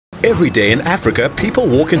Every day in Africa, people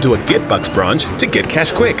walk into a GetBucks branch to get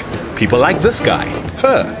cash quick. People like this guy,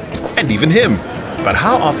 her, and even him. But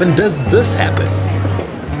how often does this happen?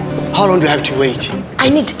 How long do I have to wait? I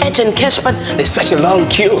need urgent cash, but there's such a long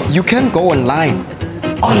queue. You can go online.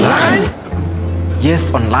 Online?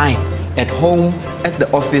 Yes, online. At home, at the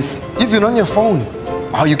office, even on your phone.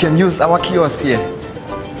 Or you can use our kiosk here.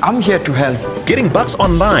 I'm here to help. Getting bucks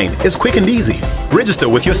online is quick and easy. Register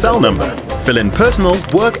with your cell number. Fill in personal,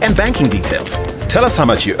 work and banking details. Tell us how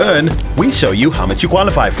much you earn. We show you how much you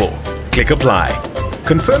qualify for. Click apply.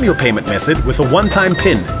 Confirm your payment method with a one-time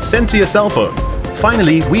PIN sent to your cell phone.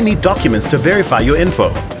 Finally, we need documents to verify your info.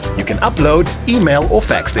 You can upload, email or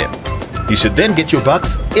fax them. You should then get your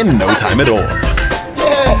bucks in no time at all.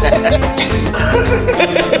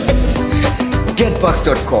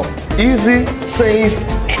 GetBucks.com. Easy, safe,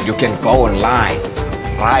 and you can go online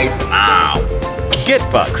right now.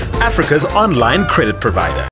 GetBucks, Africa's online credit provider.